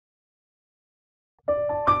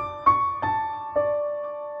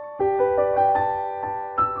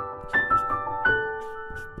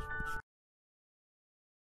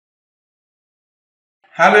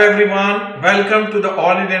Hello everyone, welcome to the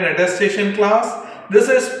Audit and Attestation class. This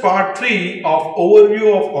is part 3 of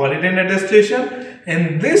overview of audit and attestation.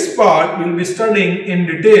 In this part, we will be studying in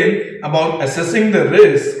detail about assessing the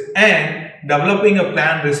risk and developing a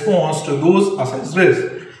planned response to those assessed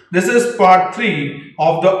risks. This is part 3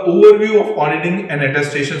 of the overview of auditing and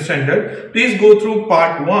attestation standard. Please go through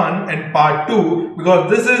part 1 and part 2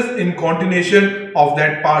 because this is in continuation of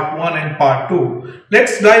that part 1 and part 2.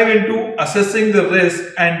 Let's dive into assessing the risk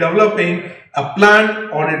and developing a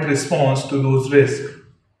planned audit response to those risks.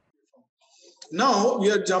 Now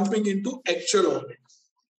we are jumping into actual audit.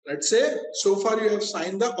 Let's say so far you have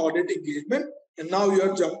signed the audit engagement and now you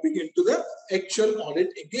are jumping into the actual audit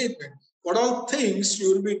engagement. What all things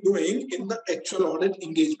you will be doing in the actual audit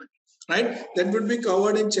engagement, right? That would be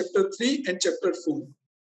covered in chapter 3 and chapter 4,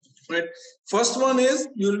 right? First one is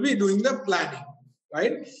you will be doing the planning,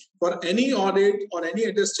 right? For any audit or any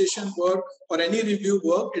attestation work or any review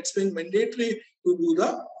work, it's been mandatory to do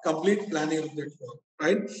the complete planning of that work,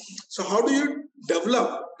 right? So how do you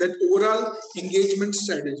develop that overall engagement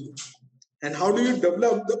strategy? And how do you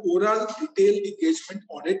develop the overall detailed engagement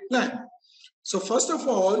audit plan? So first of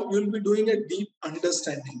all, you'll be doing a deep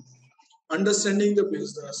understanding the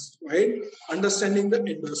business, right? Understanding the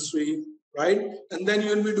industry, right? And then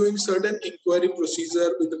you'll be doing certain inquiry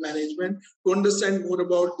procedure with the management to understand more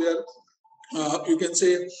about their, you can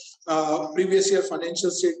say, previous year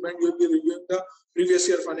financial statement. You'll be reviewing the previous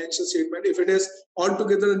year financial statement. If it is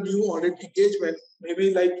altogether a new audit engagement,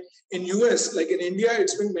 maybe like in US, like in India,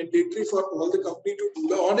 it's been mandatory for all the company to do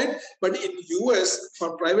the audit, but in US,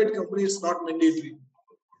 for private companies, it's not mandatory,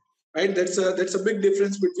 right? That's a big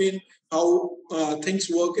difference between how things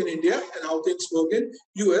work in India and how things work in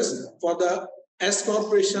US. For the S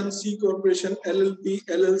corporation, C corporation, LLP,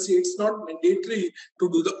 LLC, it's not mandatory to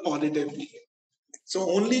do the audit every year. So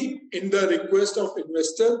only in the request of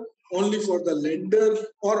investor, only for the lender,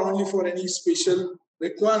 or only for any special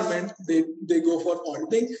requirement, they go for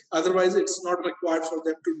auditing. Otherwise, it's not required for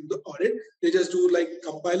them to do the audit. They just do like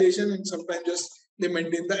compilation and sometimes just they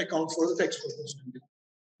maintain the account for the tax purpose,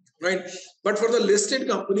 right? But for the listed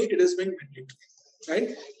company, it is being mandatory,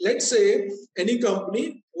 right? Let's say any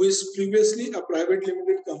company who is previously a private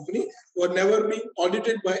limited company who had never been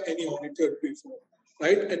audited by any auditor before,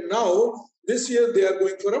 right? And now this year they are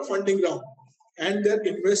going for a funding round and their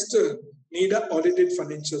investor need an audited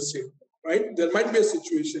financial statement, right? There might be a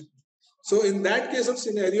situation. So in that case of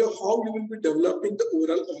scenario, how you will be developing the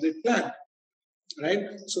overall audit plan, right?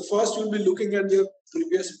 So first you'll be looking at their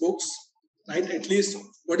previous books, right? At least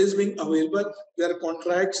what is being available, their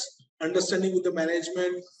contracts, understanding with the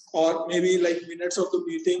management, or maybe like minutes of the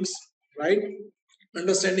meetings, right?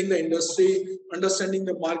 Understanding the industry, understanding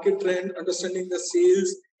the market trend, understanding the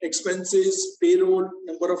sales, expenses, payroll,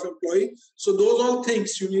 number of employees. So those all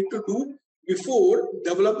things you need to do before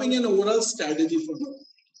developing an overall strategy for them,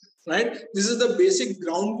 right? This is the basic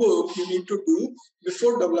groundwork you need to do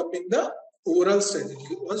before developing the overall strategy.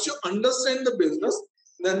 Once you understand the business,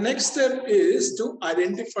 the next step is to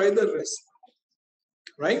identify the risk,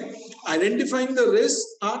 right? Identifying the risk,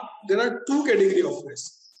 there are two categories of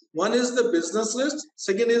risk. One is the business risk,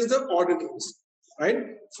 second is the audit risk, right?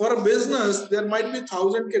 For a business, there might be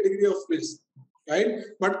 1,000 categories of risk, right?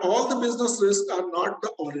 But all the business risks are not the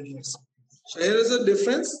audit risk. So here is a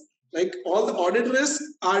difference. Like all the audit risks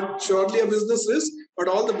are surely a business risk, but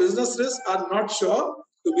all the business risks are not sure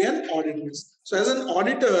to be an audit risk. So as an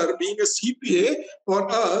auditor, being a CPA,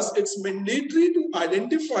 for us, it's mandatory to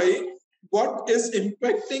identify what is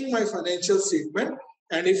impacting my financial statement,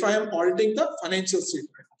 and if I am auditing the financial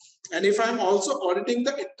statement. And if I am also auditing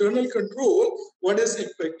the internal control, what is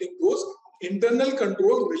impacting those internal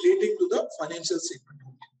control relating to the financial statement.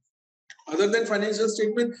 Other than financial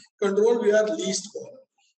statement control, we are least bothered.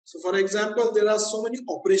 So for example, there are so many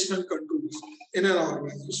operational controls in an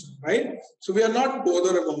organization, right? So we are not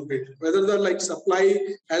bothered about it, whether the like supply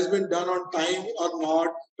has been done on time or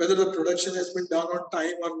not, whether the production has been done on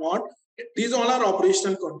time or not. These all are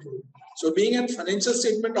operational control. So being a financial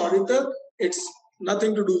statement auditor, it's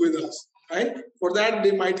nothing to do with us, right? For that,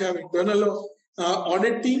 they might have internal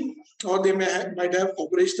audit team, or they might have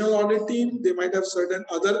operational audit team. They might have certain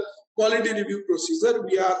other quality review procedure.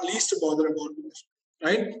 We are least bothered about this,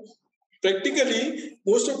 right? Practically,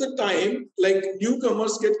 most of the time, like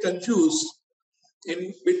newcomers get confused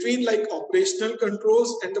in between like operational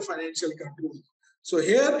controls and the financial controls. So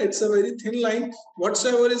here it's a very thin line.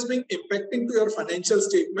 Whatsoever is being impacting to your financial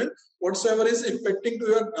statement, whatsoever is impacting to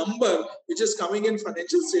your number, which is coming in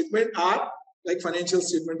financial statement, are like financial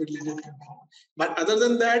statement related control. But other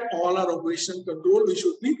than that, all our operational control, we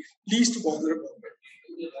should be least bothered about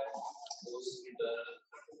it.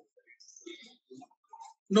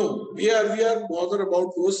 No, we are bothered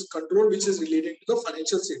about those control which is related to the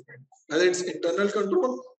financial statement, whether it's internal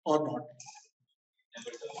control or not.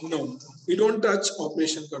 No, we don't touch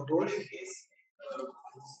operation control.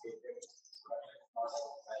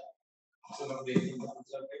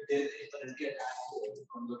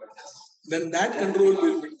 Then that control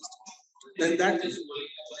will be. Then that is.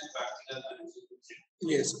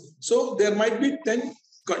 Yes. So there might be 10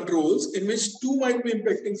 controls in which 2 might be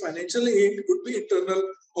impacting financially, 8 could be internal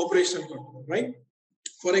operational control, right?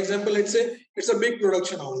 For example, let's say it's a big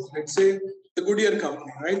production house. Let's say the Goodyear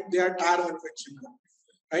company, right? They are tire manufacturing company,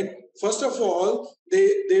 right? First of all,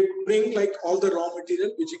 they bring like all the raw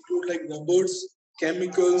material, which include like rubbers,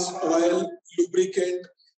 chemicals, oil, lubricant,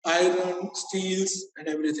 iron, steels, and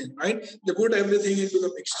everything, right? They put everything into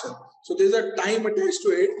the mixture. So there's a time attached to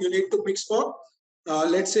it. You need to mix for,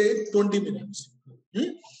 let's say, 20 minutes.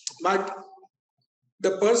 But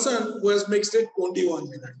the person who has mixed it 21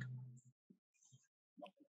 minutes,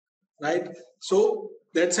 right? So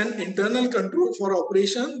that's an internal control for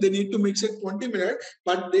operation. They need to mix it 20 minutes,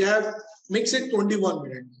 but they have mixed it 21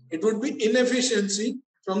 minutes. It would be inefficiency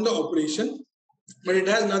from the operation, but it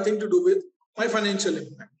has nothing to do with my financial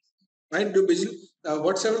impact, right?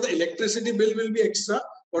 Whatever the electricity bill will be extra,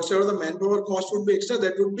 whatever the manpower cost would be extra,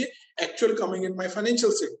 that would be actual coming in my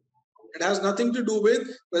financial statement. It has nothing to do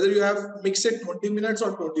with whether you have mixed it 20 minutes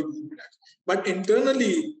or 21 minutes. But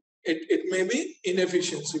internally, it may be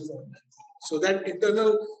inefficiency for them. So that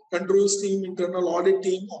internal controls team, internal audit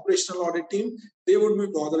team, operational audit team, they would be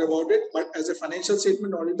bothered about it. But as a financial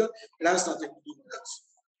statement auditor, it has nothing to do with us.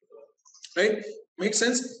 Right? Makes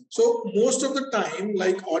sense? So most of the time,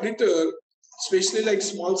 like auditor, especially like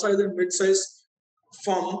small size and mid size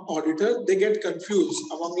firm auditor, they get confused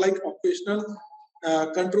among like operational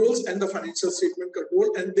controls and the financial statement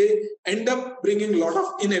control, and they end up bringing a lot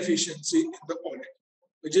of inefficiency in the audit,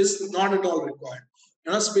 which is not at all required.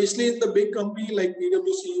 Especially in the big company like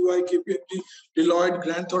PwC, EY, KPMG, Deloitte,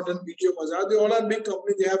 Grant Thornton, BDO, Mazars, they all are big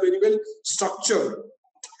companies. They have very well structured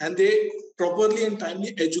and they properly and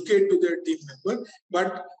timely educate to their team member.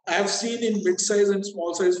 But I have seen in mid-size and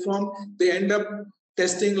small-size firm, they end up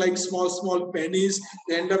testing like small pennies.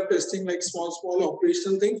 They end up testing like small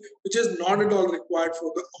operational things, which is not at all required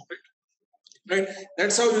for the audit. Right?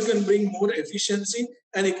 That's how you can bring more efficiency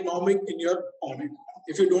and economic in your audit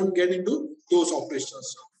if you don't get into those operational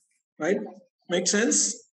stuff. Right? Make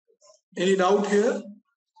sense? Any doubt here?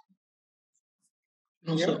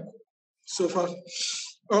 No, yeah. sir. So far.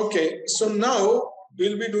 Okay. So now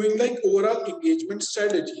we'll be doing like overall engagement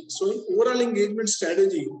strategy. So in overall engagement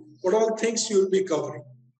strategy, what all things you'll be covering,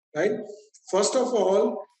 right? First of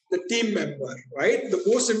all, the team member, right? The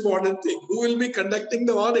most important thing, who will be conducting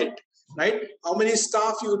the audit, right? How many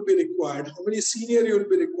staff you will be required, how many senior you will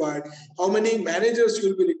be required, how many managers you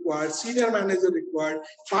will be required, senior manager required,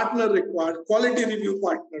 partner required, quality review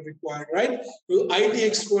partner required, right? IT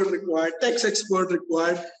expert required, tax expert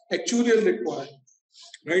required, actuarial required,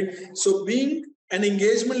 right? So being an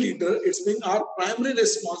engagement leader, it's been our primary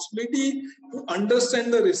responsibility to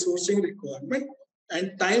understand the resourcing requirement,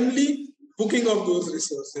 and timely booking of those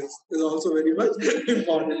resources is also very much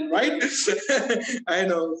important, right? I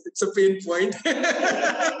know it's a pain point.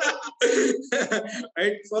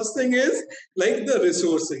 Right? First thing is like the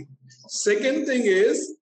resourcing. Second thing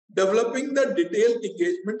is developing the detailed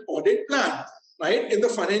engagement audit plan, right? In the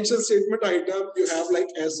financial statement item, you have like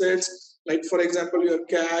assets, like for example, your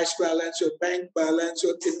cash balance, your bank balance,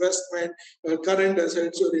 your investment, your current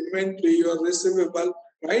assets, your inventory, your receivable,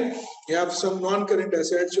 right? You have some non-current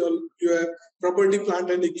assets, you have property,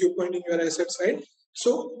 plant and equipment in your assets, right?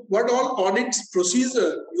 So what all audit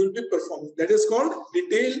procedure you will be performing, that is called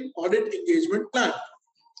detailed audit engagement plan,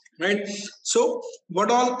 right? So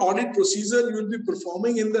what all audit procedure you will be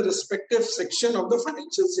performing in the respective section of the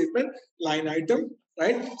financial statement line item,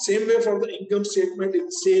 right? Same way for the income statement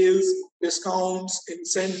in sales, discounts,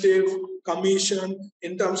 incentive, commission,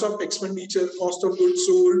 in terms of expenditure, cost of goods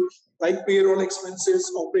sold, like payroll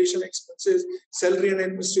expenses, operation expenses, salary and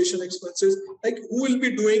administration expenses, like who will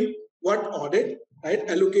be doing what audit, right?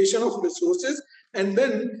 Allocation of resources, and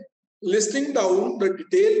then listing down the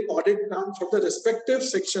detailed audit plan for the respective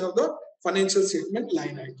section of the financial statement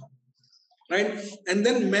line item, right? And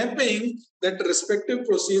then mapping that respective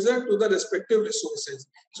procedure to the respective resources.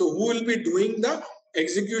 So who will be doing the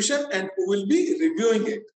execution and who will be reviewing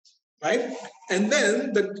it, right? And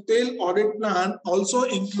then the detailed audit plan also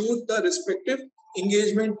include the respective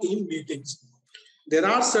engagement team meetings. There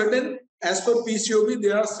are certain, as per PCOB,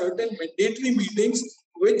 there are certain mandatory meetings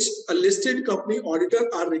which a listed company auditor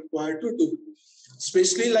are required to do,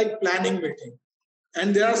 especially like planning meeting,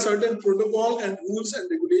 And there are certain protocol and rules and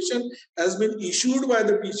regulation has been issued by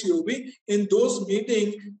the PCOB. In those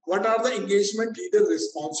meetings, what are the engagement leader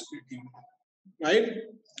responsibility, right?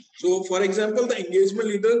 So, for example, the engagement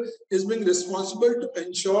leader is being responsible to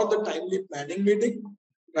ensure the timely planning meeting,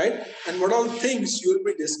 right? And what all things you will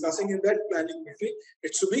be discussing in that planning meeting,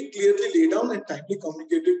 it should be clearly laid down and timely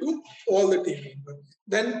communicated to all the team members.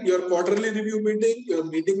 Then your quarterly review meeting, your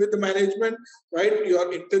meeting with the management, right?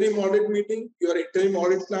 Your interim audit meeting, your interim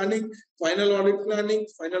audit planning, final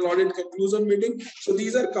audit conclusion meeting. So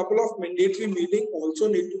these are a couple of mandatory meetings also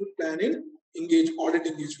need to be planned in audit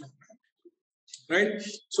engagement plan, right?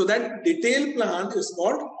 So that detailed plan is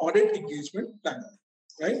called audit engagement plan,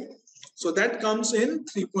 right? So that comes in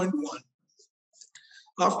 3.1.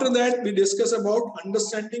 After that, we discuss about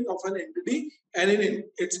understanding of an entity and in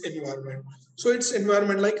its environment. So its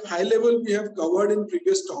environment, like high level, we have covered in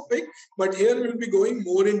previous topic, but here we'll be going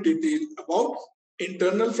more in detail about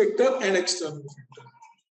internal factor and external factor.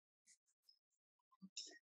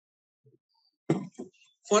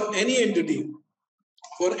 For any entity,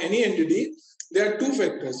 there are two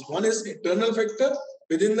factors. One is internal factor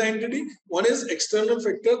within the entity. One is external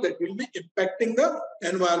factor that will be impacting the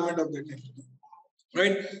environment of that entity,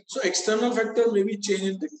 right? So external factor may be change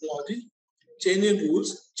in technology, change in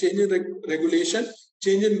rules, change in regulation,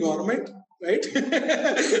 change in government, right?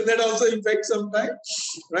 That also impacts sometimes,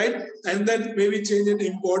 right? And then maybe change in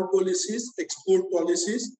import policies, export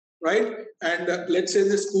policies, right? And let's say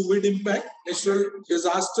this COVID impact, natural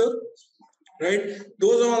disaster, right?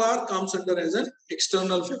 Those all are comes under as an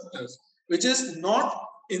external factors, which is not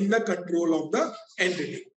in the control of the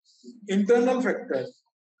entity. Internal factors.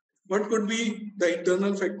 What could be the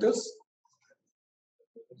internal factors?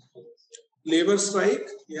 Labor strike,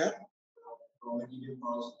 yeah.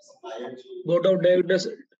 Board of directors.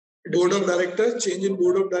 Board of directors, change in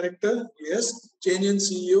board of director, yes. Change in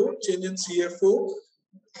CEO, change in CFO,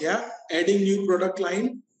 yeah. Adding new product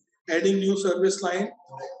line, adding new service line,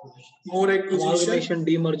 more acquisition,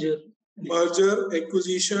 demerger, merger,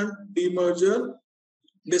 acquisition, demerger,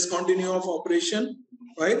 discontinue of operation,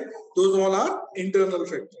 right? Those all are internal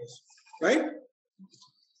factors, right?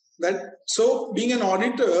 That so being an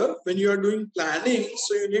auditor, when you are doing planning,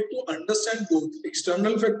 so you need to understand both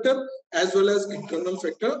external factor as well as internal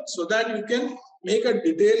factor, so that you can make a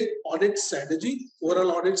detailed audit strategy,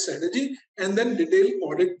 overall audit strategy, and then detailed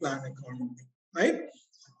audit plan accordingly, right?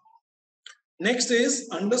 Next is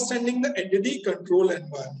understanding the entity control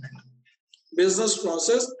environment, business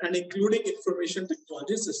process, and including information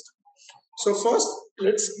technology system. So first,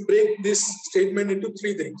 let's break this statement into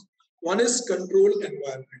three things. One is control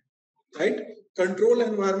environment, right? Control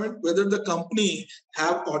environment, whether the company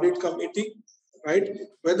have audit committee, right?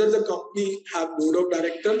 Whether the company have board of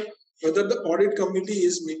director, whether the audit committee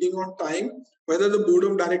is meeting on time, whether the board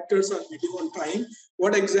of directors are meeting on time,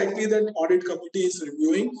 what exactly that audit committee is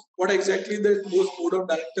reviewing, what exactly that those board of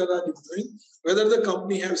directors are reviewing, whether the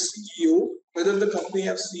company have CEO, whether the company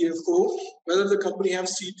have CFO, whether the company have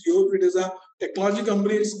CTO. If it is a technology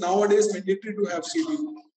company, it's nowadays mandatory to have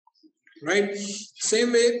CTO, right?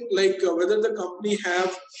 Same way, like whether the company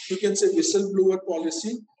have, you can say, whistleblower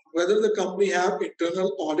policy, whether the company have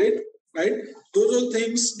internal audit, right? Those all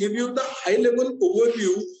things give you the high level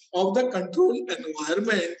overview of the control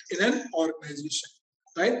environment in an organization,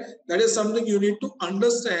 right? That is something you need to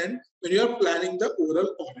understand when you are planning the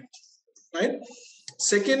overall audit, right?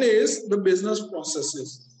 Second is the business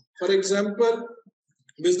processes. For example,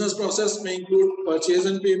 business process may include purchase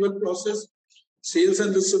and payable process, sales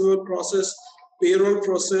and receivable process, payroll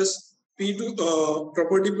process,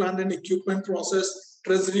 property, plant and equipment process,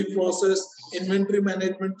 treasury process, inventory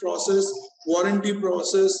management process, warranty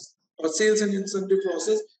process, or sales and incentive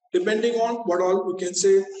process, depending on what all you can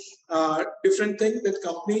say, different things that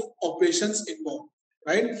company operations involve,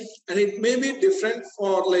 right? And it may be different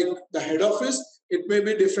for like the head office, it may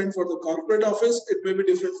be different for the corporate office, it may be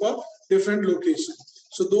different for different locations.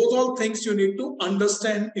 So those all things you need to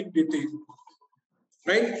understand in detail,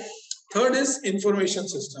 right? Third is information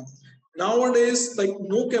system. Nowadays, like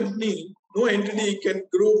no company, no entity can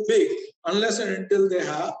grow big unless and until they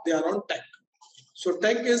are on tech. So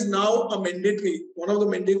tech is now a mandatory, one of the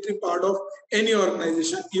mandatory part of any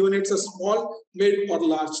organization, even it's a small, mid or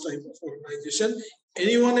large type of organization.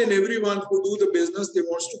 Anyone and everyone who do the business, they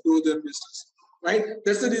want to grow their business, right?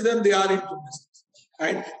 That's the reason they are into business,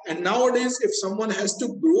 right? And nowadays, if someone has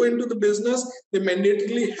to grow into the business, they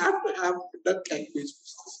mandatorily have to have the tech-based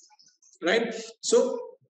business, right? So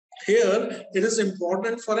here, it is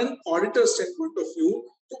important for an auditor standpoint of view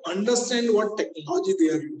to understand what technology they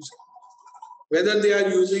are using. Whether they are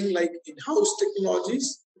using like in-house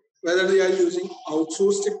technologies, whether they are using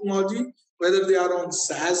outsourced technology, whether they are on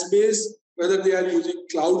SaaS base, whether they are using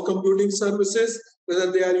cloud computing services,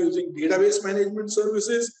 whether they are using database management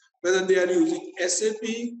services, whether they are using SAP,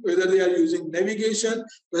 whether they are using navigation,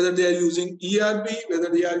 whether they are using ERP, whether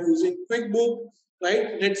they are using QuickBook,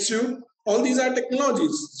 right, NetSuite. All these are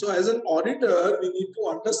technologies. So as an auditor, we need to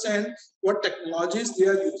understand what technologies they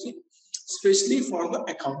are using, especially for the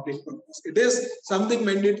accounting purpose. It is something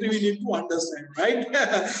mandatory we need to understand, right?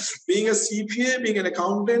 Being a CPA, being an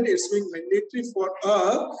accountant, it's being mandatory for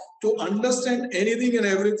us to understand anything and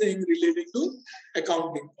everything relating to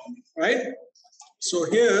accounting, right? So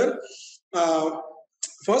here,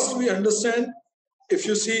 first we understand, if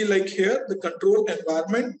you see like here, the control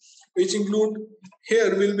environment, which include,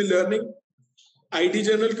 here we'll be learning IT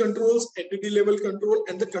general controls, entity level control,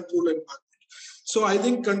 and the control environment. So I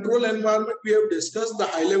think control environment, we have discussed the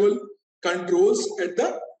high level controls at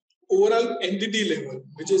the overall entity level,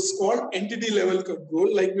 which is called entity level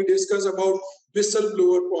control. Like we discussed about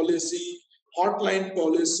whistleblower policy, hotline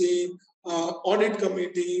policy, audit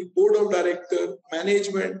committee, board of director,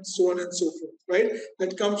 management, so on and so forth, right?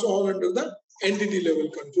 That comes all under the entity level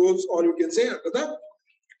controls, or you can say under the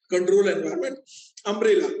control environment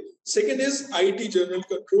umbrella. Second is IT general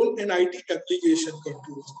control and IT application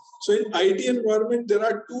controls. So in IT environment, there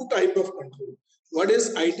are two type of control. What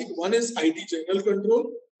is IT? One is IT general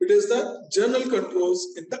control. It is the general controls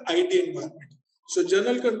in the IT environment. So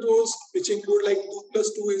general controls, which include like 2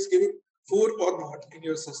 plus 2 is giving 4 or not in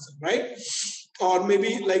your system, right? Or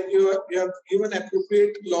maybe like you have given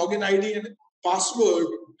appropriate login ID and password,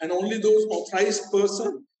 and only those authorized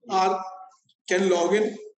person can log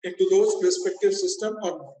in into those respective system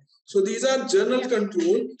or not. So these are general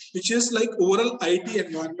control, which is like overall IT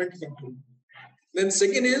environment control. Then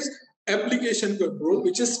second is application control,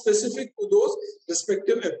 which is specific to those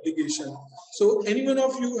respective application. So any one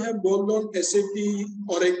of you have worked on SAP,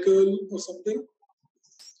 Oracle or something?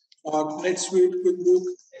 Or NetSuite, QuickBook?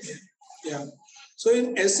 Yeah. So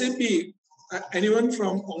in SAP, anyone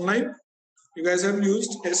from online? You guys have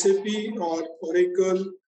used SAP or Oracle,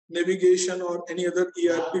 navigation or any other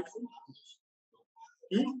ERP tool?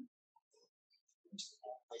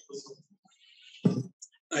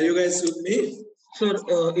 Are you guys with me? Sir,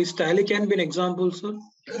 is Tally can be an example, sir?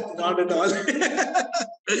 Not at all.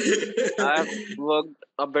 I've worked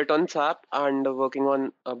a bit on SAP and working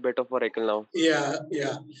on a bit of Oracle now. Yeah.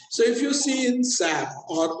 So if you see in SAP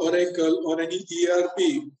or Oracle or any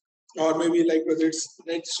ERP, or maybe like whether it's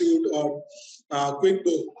NetSuite or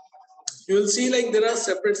QuickBook, you will see like there are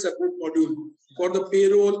separate module. For the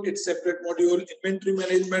payroll, it's separate module. Inventory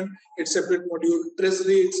management, it's separate module.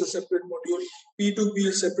 Treasury, it's a separate module.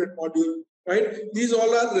 P2P, separate module. Right? These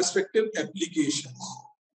all are respective applications.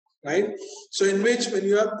 Right? So in which when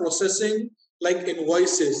you are processing like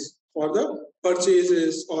invoices for the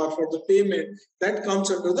purchases or for the payment, that comes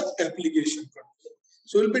under the application control.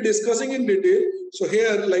 So we'll be discussing in detail. So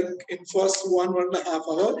here, like in first 1.5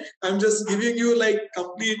 hours, I'm just giving you like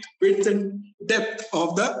complete width and depth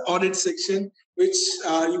of the audit section, which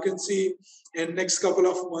you can see in next couple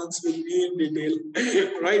of months will be in detail,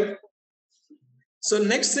 right? So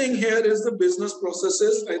next thing here is the business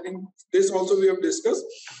processes. I think this also we have discussed.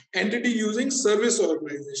 Entity using service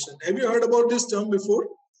organization. Have you heard about this term before?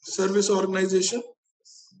 Service organization?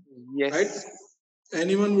 Yes. Right?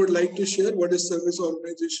 Anyone would like to share what is service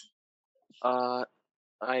organization?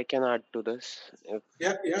 I can add to this.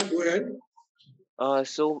 Yeah, go ahead.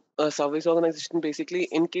 So service organization, basically,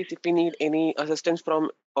 in case if we need any assistance from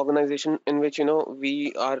organization in which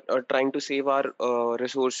we are trying to save our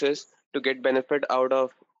resources to get benefit out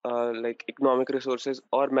of like economic resources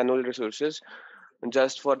or manual resources,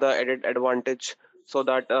 just for the added advantage, so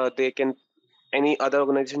that any other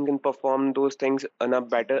organization can perform those things in a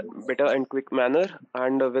better and quick manner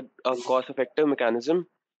and with a cost-effective mechanism.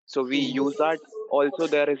 So we use that. Also,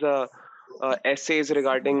 there is a essays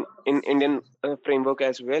regarding in Indian framework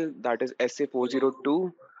as well. That is SA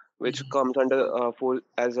 402, which comes under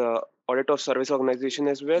as a audit of service organization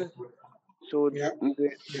as well. So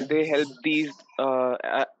they help these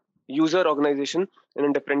user organization in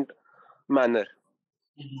a different manner.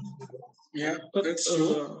 Yeah, that's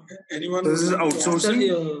true. Anyone? This is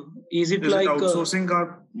outsourcing. Is it like outsourcing?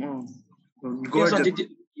 Go ahead. Sanjit,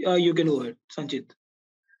 you can go ahead, Sanjit.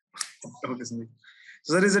 Okay, Sanjit.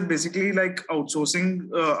 So that is it basically like outsourcing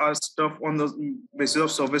our stuff on the basis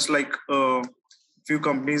of service, like few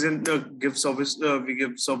companies and give service. We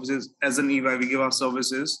give services as an EY. We give our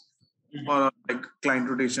services or like client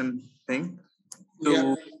rotation thing.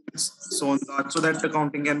 So on that, so that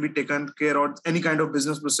accounting can be taken care of, any kind of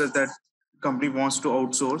business process that company wants to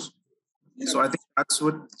outsource. So I think That's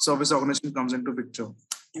what service organization comes into picture.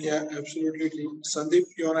 Yeah, absolutely. Sandeep,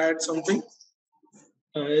 you want to add something?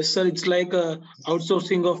 Yes, sir. It's like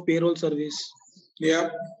outsourcing of payroll service. Yeah.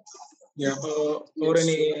 Yeah. Or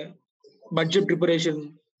any budget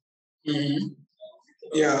preparation.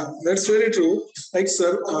 Yeah, that's very true. Like,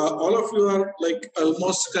 sir, all of you are like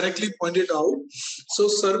almost correctly pointed out. So,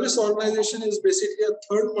 service organization is basically a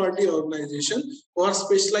third-party organization who are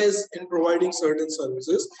specialized in providing certain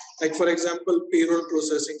services. Like, for example, payroll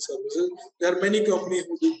processing services. There are many companies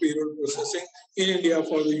who do payroll processing in India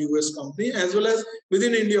for the US company, as well as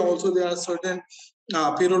within India also there are certain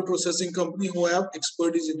payroll processing company who have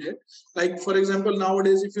expertise in it. Like, for example,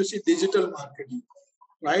 nowadays, if you see digital marketing,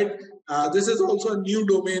 right? This is also a new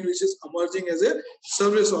domain which is emerging as a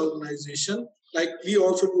service organization. Like, we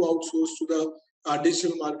also do outsource to the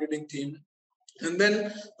digital marketing team. And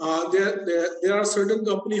then there are certain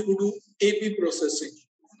companies who do AP processing,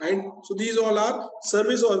 right? So these all are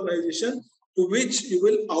service organization to which you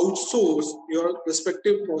will outsource your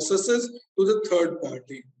respective processes to the third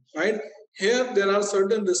party, right? Here there are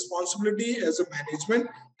certain responsibility as a management,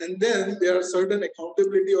 and then there are certain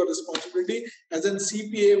accountability or responsibility as an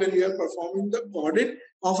CPA when we are performing the audit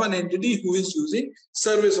of an entity who is using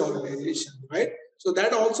service organization, right? So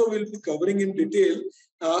that also will be covering in detail,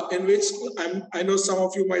 in which I know some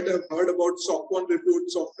of you might have heard about SOC 1 report,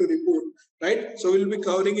 SOC 2 report, right? So we'll be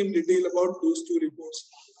covering in detail about those two reports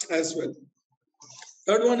as well.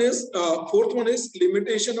 Fourth one is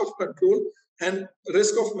limitation of control and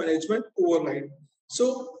risk of management override.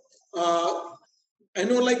 So I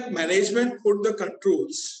know like management put the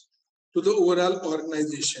controls to the overall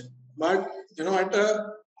organization, but at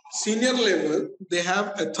a senior level, they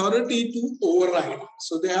have authority to override.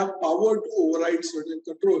 So they have power to override certain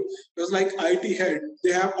control. Because like IT head,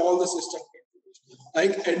 they have all the system controls.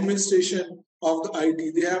 Like administration of the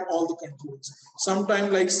IT, they have all the controls.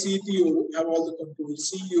 Sometimes like CTO have all the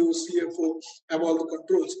controls, CEO, CFO have all the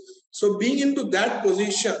controls. So being into that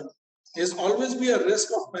position is always be a risk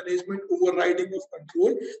of management overriding of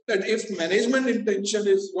control, that if management intention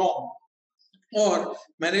is wrong, or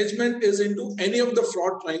management is into any of the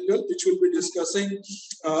fraud triangle, which we'll be discussing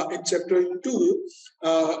in chapter 2,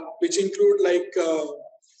 which include like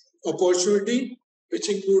opportunity, which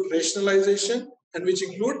include rationalization, and which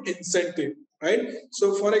include incentive, right?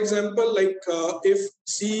 So for example, like if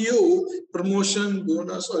CEO promotion,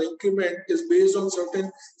 bonus, or increment is based on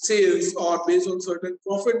certain sales or based on certain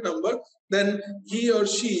profit number, then he or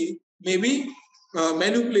she maybe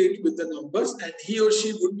manipulate with the numbers, and he or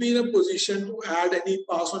she would be in a position to add any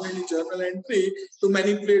pass on any journal entry to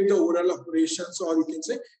manipulate the overall operations, or you can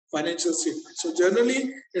say financial statement. So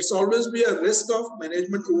generally, it's always be a risk of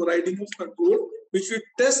management overriding of control, which we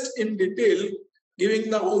test in detail,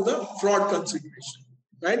 giving all the fraud consideration,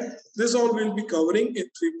 right? This all we'll be covering in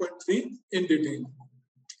 3.3 in detail,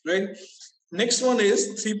 right? Next one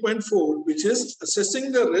is 3.4, which is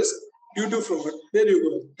assessing the risk due to fraud. There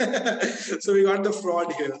you go. So we got the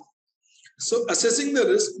fraud here. So assessing the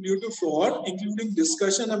risk due to fraud, including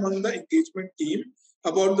discussion among the engagement team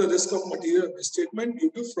about the risk of material misstatement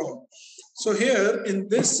due to fraud. So here in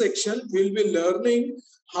this section, we'll be learning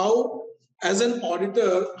how as an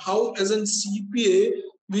auditor, how as an CPA,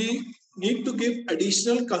 we need to give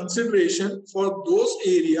additional consideration for those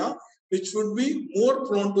areas which would be more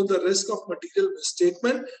prone to the risk of material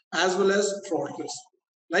misstatement as well as fraud risk.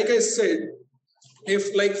 Like I said,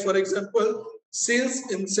 if like, for example, sales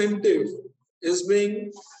incentive is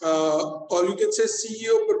being, or you can say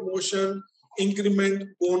CEO promotion, increment,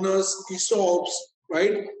 bonus, ESOPs,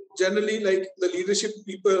 right? Generally, like the leadership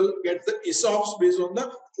people get the ESOPs based on the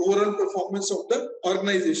overall performance of the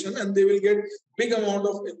organization, and they will get big amount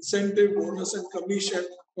of incentive, bonus, and commission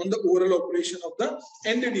on the overall operation of the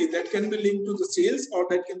entity. That can be linked to the sales, or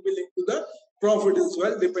that can be linked to the profit as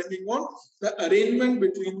well, depending on the arrangement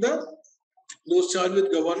between those charged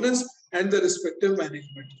with governance and the respective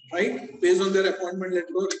management, right? Based on their appointment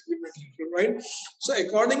letter or agreement letter, right? So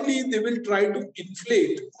accordingly, they will try to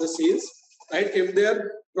inflate the sales, right? If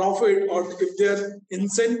their profit or if their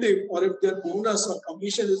incentive or if their bonus or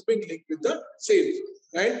commission is being linked with the sales,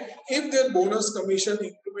 right? If their bonus, commission,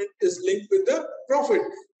 increment is linked with the profit,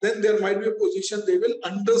 then there might be a position they will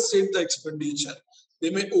understate the expenditure. They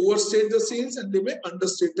may overstate the sales and they may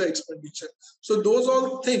understate the expenditure. So those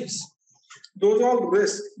all things, those are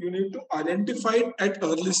risks you need to identify at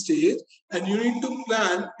early stage, and you need to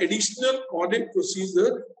plan additional audit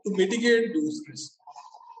procedure to mitigate those risks,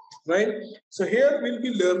 right? So here we'll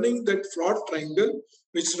be learning that fraud triangle,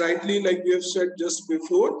 which rightly, like we have said just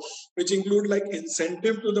before, which include like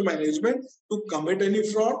incentive to the management to commit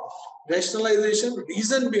any fraud, rationalization,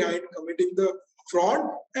 reason behind committing the fraud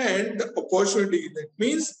and the opportunity. That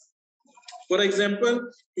means, for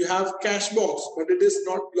example, you have cash box, but it is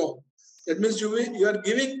not locked. That means you are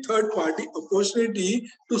giving third party opportunity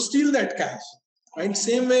to steal that cash. Right?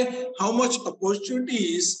 Same way, how much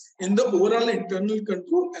opportunities in the overall internal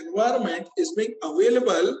control environment is being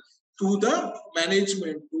available to the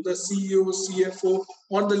management, to the CEO, CFO,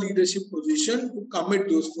 or the leadership position to commit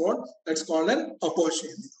those fraud. That's called an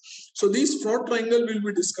opportunity. So these fraud triangle we'll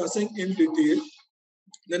be discussing in detail.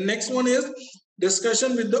 The next one is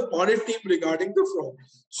discussion with the audit team regarding the fraud.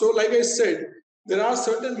 So like I said, there are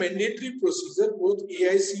certain mandatory procedures both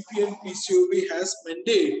AICPA and PCAOB has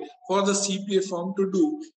mandate for the CPA firm to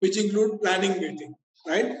do, which include planning meeting,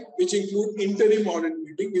 right? Which include interim audit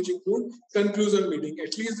meeting, which include conclusion meeting.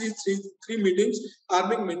 At least these three meetings are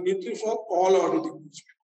being mandatory for all auditing,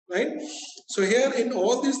 right? So here in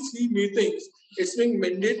all these three meetings, it's being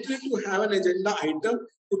mandatory to have an agenda item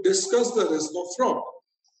to discuss the risk of fraud,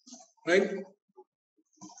 right?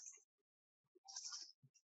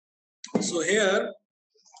 So here,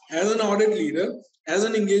 as an audit leader, as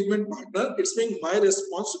an engagement partner, it's being my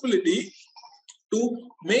responsibility to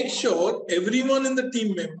make sure everyone in the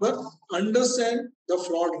team member understand the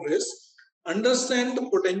fraud risk, understand the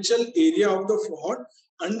potential area of the fraud,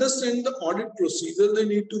 understand the audit procedure they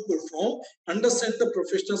need to perform, understand the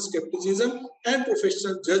professional skepticism and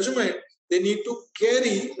professional judgment they need to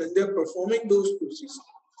carry when they're performing those procedures.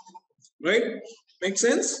 Right? Make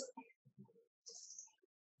sense?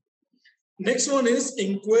 Next one is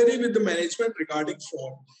inquiry with the management regarding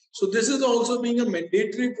fraud. So this is also being a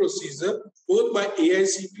mandatory procedure both by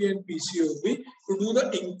AICPA and PCAOB to do the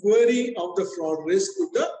inquiry of the fraud risk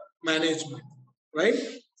with the management, right?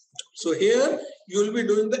 So here you will be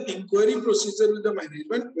doing the inquiry procedure with the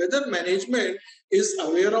management, whether management is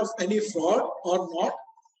aware of any fraud or not,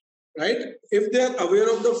 right? If they are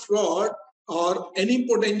aware of the fraud or any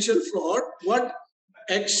potential fraud, what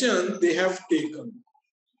action they have taken.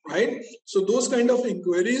 Right? So those kind of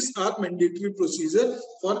inquiries are mandatory procedure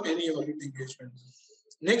for any audit engagement.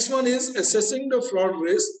 Next one is assessing the fraud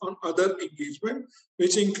risk on other engagement,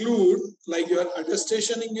 which include like your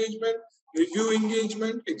attestation engagement, review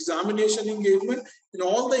engagement, examination engagement, and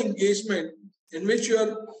all the engagement in which you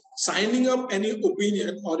are signing up any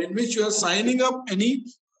opinion or in which you are signing up any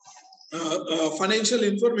financial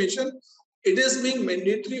information. It is being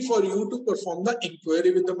mandatory for you to perform the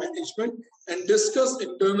inquiry with the management and discuss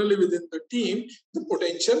internally within the team the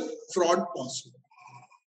potential fraud possible.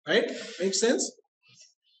 Right? Make sense?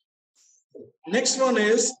 Next one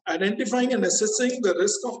is identifying and assessing the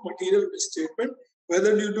risk of material misstatement,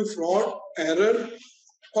 whether due to fraud, error,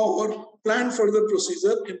 or planned further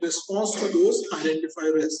procedure in response to those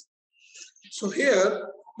identified risks. So here,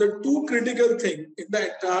 the two critical things in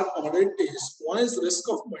the entire audit is, one is risk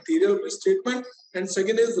of material misstatement and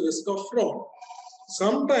second is risk of fraud.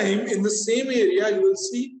 Sometime in the same area, you will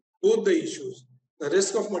see both the issues, the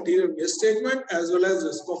risk of material misstatement as well as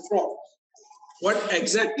risk of fraud. What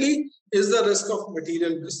exactly is the risk of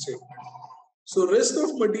material misstatement? So risk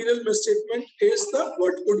of material misstatement is the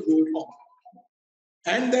what could go wrong.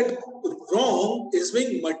 And that wrong is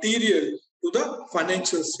being material to the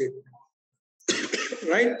financial statement.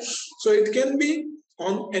 Right? So it can be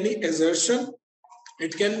on any assertion,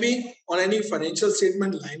 it can be on any financial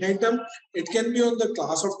statement line item, it can be on the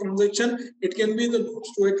class of transaction, it can be the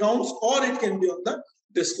notes to accounts, or it can be on the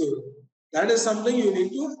disclosure. That is something you need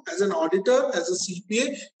to, as an auditor, as a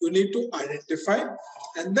CPA, you need to identify,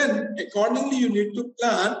 and then accordingly you need to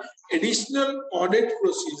plan additional audit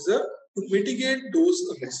procedure to mitigate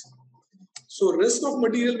those risks. So risk of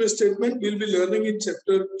material misstatement we'll be learning in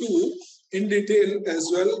chapter 2 in detail as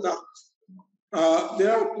well.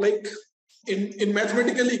 There are like in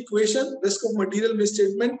mathematical equation, risk of material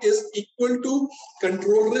misstatement is equal to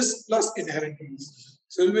control risk plus inherent risk.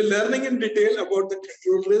 So we'll be learning in detail about the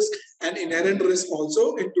control risk and inherent risk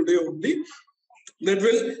also in today only. That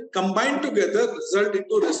will combine together result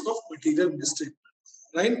into risk of material misstatement.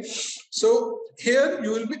 Right? So here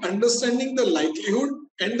you will be understanding the likelihood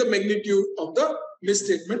and the magnitude of the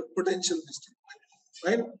misstatement, potential misstatement.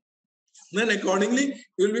 Right? Then accordingly,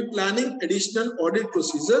 you will be planning additional audit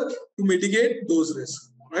procedure to mitigate those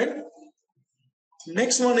risks. Right?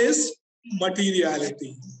 Next one is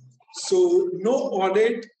materiality. So no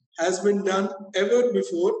audit has been done ever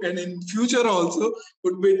before and in future also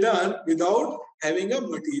would be done without having a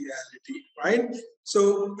materiality. Right?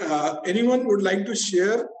 So anyone would like to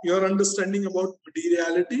share your understanding about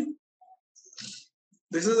materiality?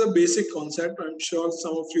 This is a basic concept. I'm sure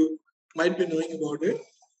some of you might be knowing about it.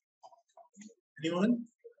 Anyone?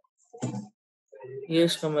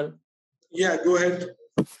 Yes, Kamal. Yeah, go ahead.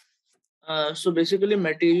 So basically,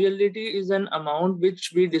 materiality is an amount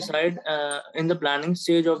which we decide in the planning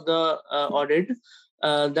stage of the audit,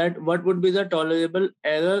 that what would be the tolerable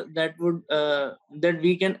error that would that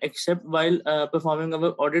we can accept while performing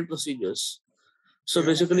our audit procedures. So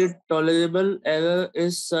basically, tolerable error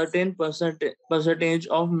is certain percentage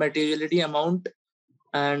of materiality amount,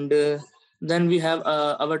 and then we have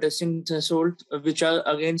our testing threshold, which are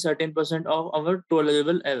again certain percent of our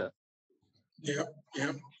tolerable error. Yeah,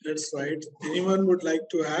 that's right. Anyone would like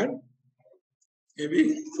to add?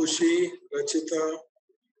 Maybe Kushi, Rachita,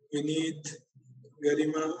 Vineet,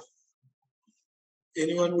 Garima.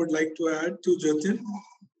 Anyone would like to add to Jatin,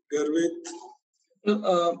 Garvit?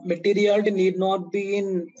 Materiality need not be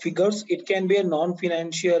in figures. It can be a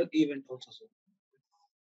non-financial event also.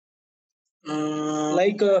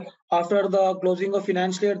 Like after the closing of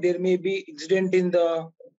financial year, there may be incident in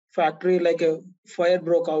the factory, like a fire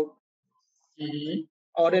broke out,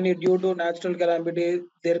 or any due to natural calamity,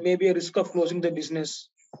 there may be a risk of closing the business.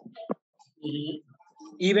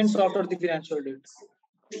 Events after the financial date.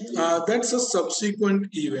 That's a subsequent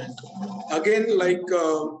event. Again, like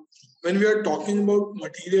when we are talking about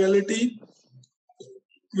materiality,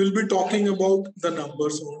 we'll be talking about the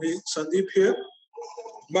numbers only, Sandeep, here.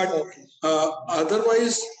 But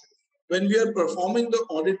otherwise, when we are performing the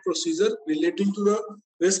audit procedure relating to the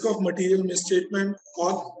risk of material misstatement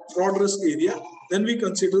or fraud risk area, then we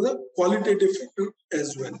consider the qualitative factor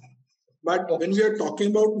as well. But when we are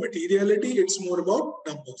talking about materiality, it's more about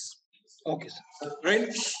numbers. Okay, sir.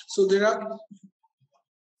 Right? So there are.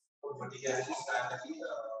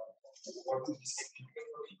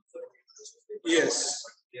 Yes.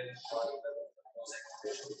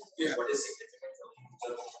 Yeah.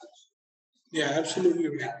 Yeah, absolutely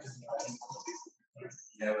right.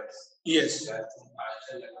 Yes.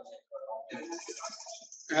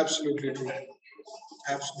 Absolutely true.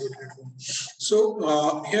 Absolutely true.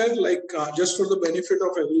 So here, like just for the benefit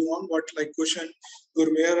of everyone, what like Kushan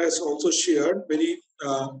Gurmeer has also shared very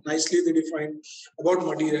nicely, they defined about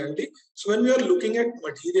materiality. So when we are looking at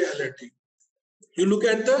materiality, you look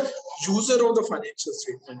at the user of the financial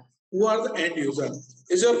statement. Who are the end user?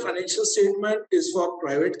 Is your financial statement is for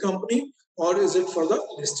private company or is it for the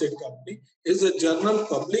listed company? Is the general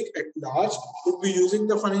public at large would be using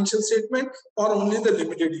the financial statement or only the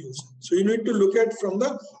limited user? So you need to look at from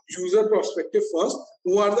the user perspective first,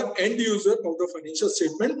 who are the end user of the financial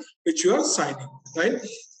statement which you are signing, right?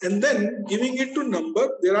 And then giving it to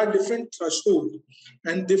number, there are different thresholds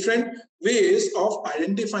and different ways of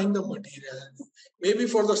identifying the materiality. Maybe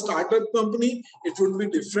for the startup company, it would be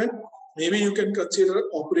different. Maybe you can consider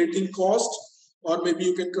operating cost, or maybe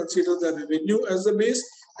you can consider the revenue as a base.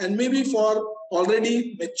 And maybe for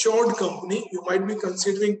already matured company, you might be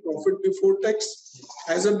considering profit before tax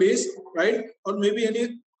as a base, right? Or maybe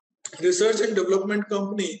any research and development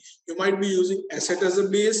company, you might be using asset as a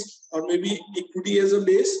base or maybe equity as a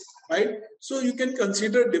base, right? So you can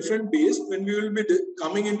consider different base. When we will be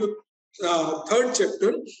coming into third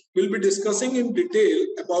chapter, we'll be discussing in detail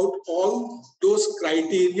about all those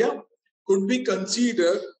criteria could be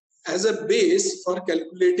considered as a base for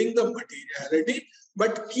calculating the materiality.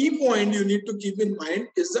 But key point you need to keep in mind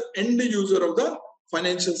is the end user of the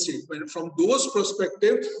financial statement. From those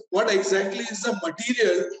perspective, what exactly is the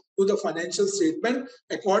material to the financial statement?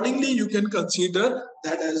 Accordingly, you can consider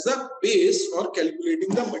that as the base for calculating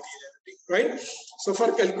the materiality, right? So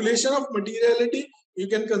for calculation of materiality, you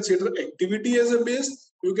can consider activity as a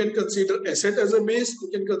base, you can consider asset as a base,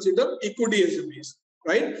 you can consider equity as a base,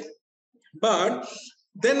 right? But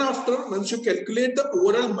then after, once you calculate the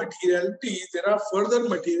overall materiality, there are further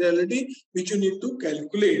materiality which you need to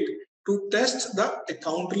calculate to test the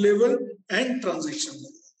account level and transaction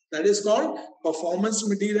level. That is called performance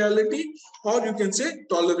materiality, or you can say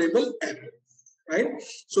tolerable error, right?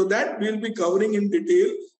 So that we'll be covering in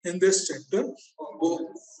detail in this chapter.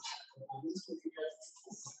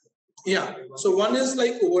 Yeah, so one is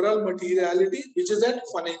like overall materiality, which is at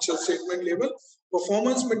financial statement level.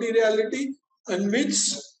 Performance materiality, in which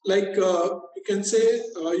like you can say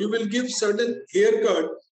you will give certain haircut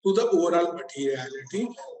to the overall materiality.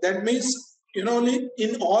 That means, you know,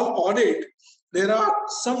 in all audit, there are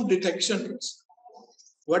some detection risks.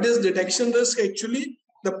 What is detection risk actually?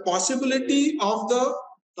 The possibility of the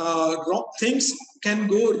things can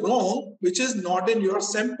go wrong, which is not in your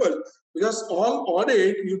sample. Because all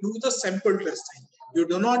audit, you do the sample testing. You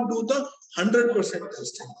do not do the 100%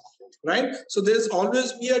 testing, right? So there's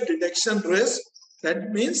always be a detection risk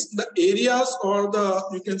That means the areas or the,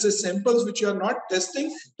 you can say, samples which you are not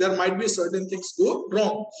testing, there might be certain things go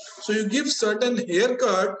wrong. So you give certain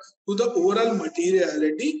haircut to the overall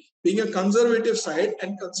materiality, being a conservative side,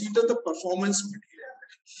 and consider the performance materiality.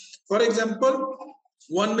 For example,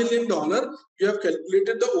 $1 million, you have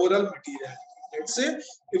calculated the overall materiality. Let's say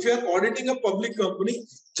if you are auditing a public company,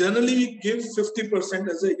 generally we give 50%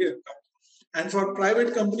 as a haircut. And for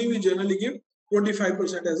private company, we generally give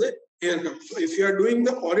 25% as a haircut. So if you are doing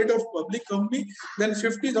the audit of public company, then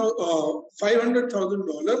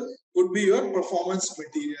 $500,000 would be your performance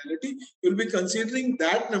materiality. You'll be considering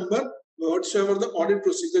that number whatsoever the audit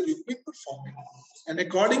procedure you'll be performing. And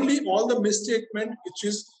accordingly, all the misstatement which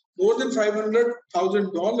is more than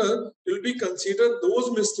 $500,000 will be considered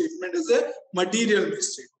those misstatement as a material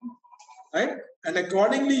misstatement. Right? And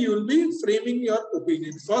accordingly, you will be framing your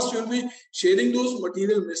opinion. First, you will be sharing those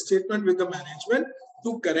material misstatement with the management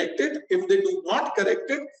to correct it. If they do not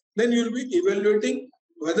correct it, then you will be evaluating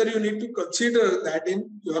whether you need to consider that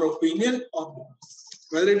in your opinion or not.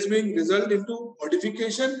 Whether it's being result into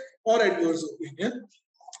modification or adverse opinion.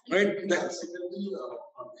 Right?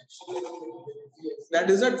 That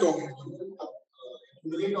is a topic.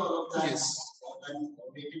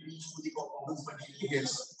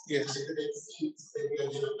 Yes. Yes, yes.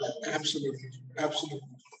 Absolutely, absolutely.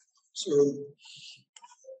 So,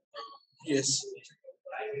 yes.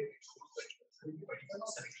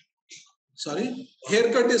 Sorry,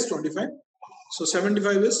 haircut is 25. So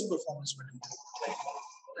 75 is performance material.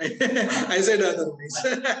 I said otherwise.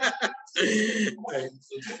 Right.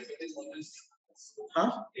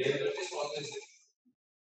 Huh?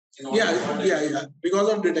 Yeah. Because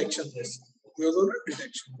of detection risk.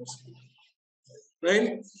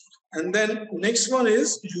 Right? And then next one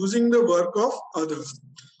is using the work of others.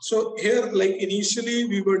 So here, like initially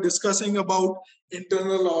we were discussing about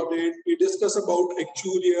internal audit, we discuss about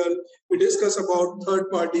actuarial, we discuss about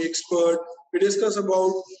third-party expert, we discuss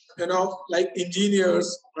about, like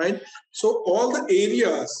engineers, right? So all the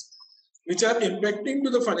areas which are impacting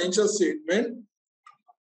to the financial statement,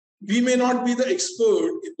 we may not be the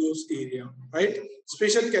expert in those areas, right?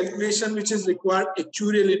 Special calculation which is required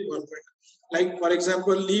actuarial involvement, like for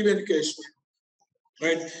example, leave encashment,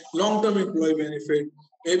 right? Long-term employee benefit,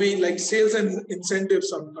 maybe like sales and incentives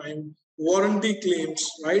sometime, warranty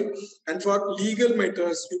claims, right? And for legal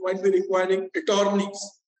matters, you might be requiring attorneys,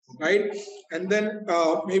 right? And then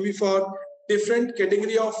maybe for different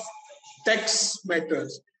category of tax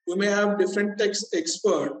matters, you may have different tax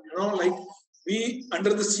expert, like we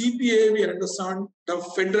under the CPA, we understand the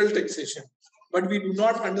federal taxation, but we do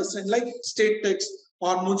not understand like state tax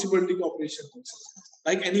or municipality corporation taxes.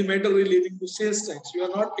 Like any matter relating to sales tax, you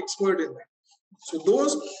are not expert in that. So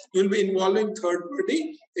those will be involving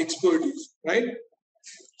third-party expertise, right?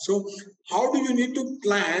 So how do you need to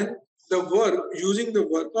plan the work using the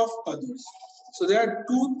work of others? So there are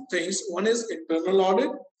two things. One is internal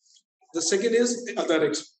audit. The second is other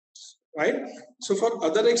experts, right? So for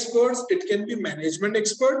other experts, it can be management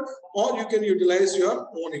expert, or you can utilize your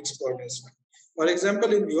own expert as well. For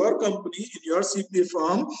example, in your company, in your CPA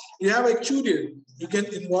firm, you have actuarial. You can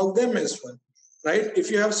involve them as well, right?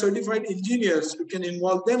 If you have certified engineers, you can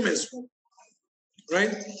involve them as well,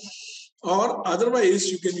 right? Or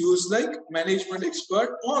otherwise, you can use like management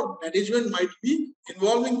expert, or management might be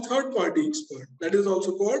involving third-party expert. That is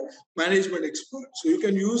also called management expert. So you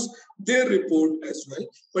can use their report as well,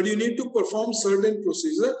 but you need to perform certain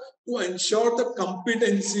procedure to ensure the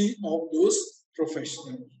competency of those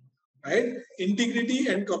professionals, right? Integrity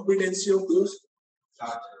and competency of those.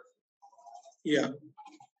 Yeah.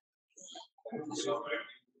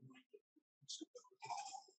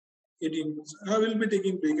 I will be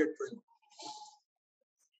taking break at 12.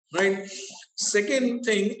 Right. Second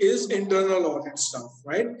thing is internal audit stuff,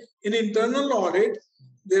 right? In internal audit,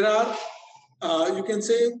 there are, you can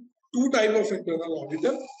say, two type of internal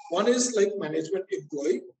auditor. One is like management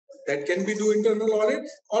employee that can be do internal audit,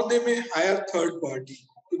 or they may hire third party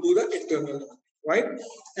to do the internal audit, right?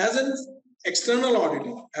 As an external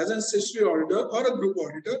auditor, as an statutory auditor or a group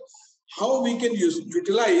auditor, how we can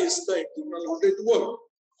utilize the internal audit work?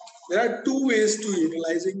 There are two ways to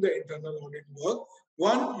utilizing the internal audit work.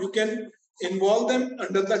 One, you can involve them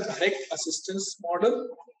under the direct assistance model.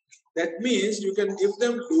 That means you can give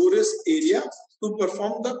them low-risk area to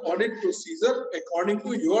perform the audit procedure according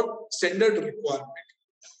to your standard requirement.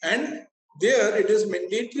 And there it is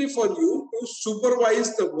mandatory for you to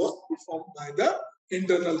supervise the work performed by the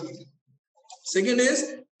internal audit. Second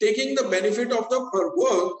is taking the benefit of the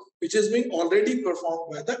work which is being already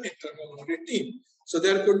performed by the internal audit team. So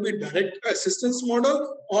there could be direct assistance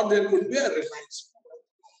model, or there could be a reliance model.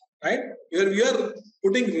 right? Here we are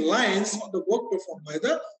putting reliance on the work performed by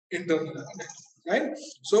the internal audit, right?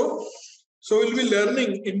 So we'll be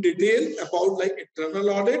learning in detail about like internal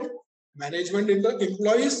audit, management in the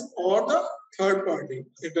employees, or the third party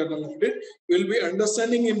internal audit. We'll be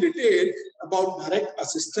understanding in detail about direct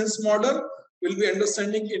assistance model. We'll be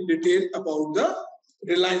understanding in detail about the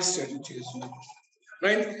reliance strategy as well,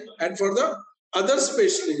 right? And for the other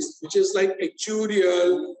specialists, which is like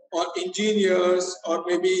actuarial or engineers or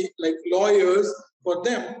maybe like lawyers, for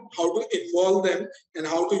them, how to involve them and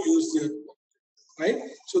how to use their work, right?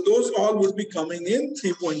 So those all would be coming in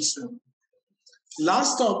 3.7.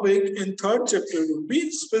 Last topic in third chapter would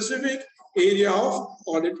be specific area of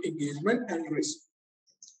audit engagement and risk.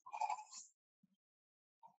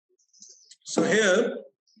 So here,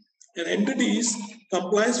 an entity's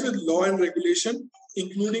compliance with law and regulation,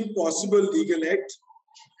 including possible legal act,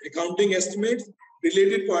 accounting estimates,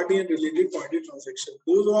 related party and related party transaction.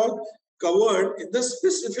 Those are covered in the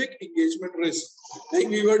specific engagement risk. Like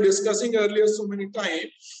we were discussing earlier so many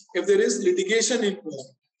times, if there is litigation involved,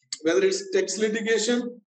 whether it's tax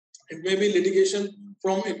litigation, it may be litigation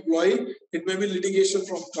from employee, it may be litigation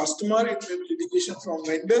from customer, it may be litigation from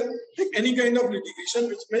vendor, like any kind of litigation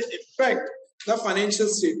which may impact the financial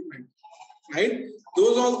statement, right?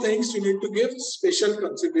 Those all things you need to give special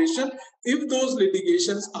consideration if those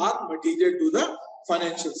litigations are material to the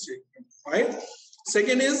financial statement, right?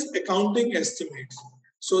 Second is accounting estimates.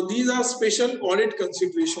 So these are special audit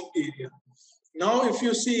consideration area. Now, if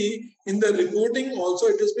you see in the reporting also,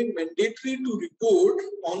 it has been mandatory to report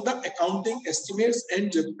on the accounting estimates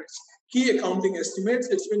and judgments. Key accounting estimates,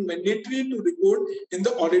 it's been mandatory to report in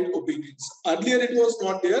the audit opinions. Earlier it was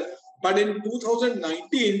not there, but in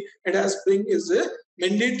 2019, it has been is a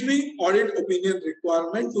mandatory audit opinion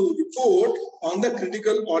requirement to report on the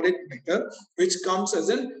critical audit matter, which comes as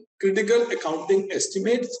a critical accounting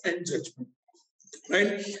estimates and judgment,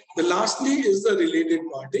 right? The lastly is the related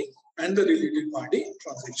party and the related party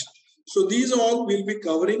transaction. So these all will be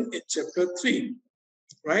covering in chapter 3,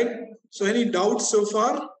 right? So any doubts so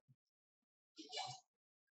far?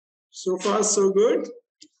 So far, so good?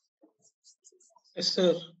 Yes,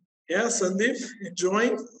 sir. Yeah, Sandeep,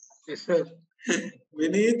 enjoying? Yes, sir.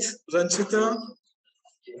 Vineet, Ranchita,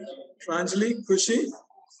 Pranjali, Khushi?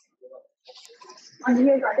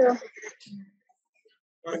 Yes, sir.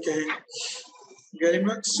 Okay. Very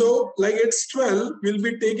much. So, like it's 12, we'll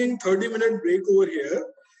be taking 30-minute break over here,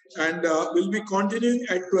 and we'll be continuing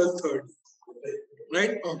at 12:30.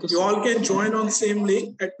 Right? Okay, you all can join on same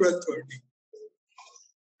link at 12:30.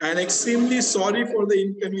 And extremely sorry for the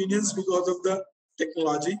inconvenience because of the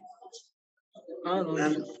technology. No.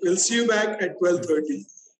 And we'll see you back at 12:30.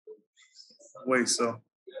 Wait, sir.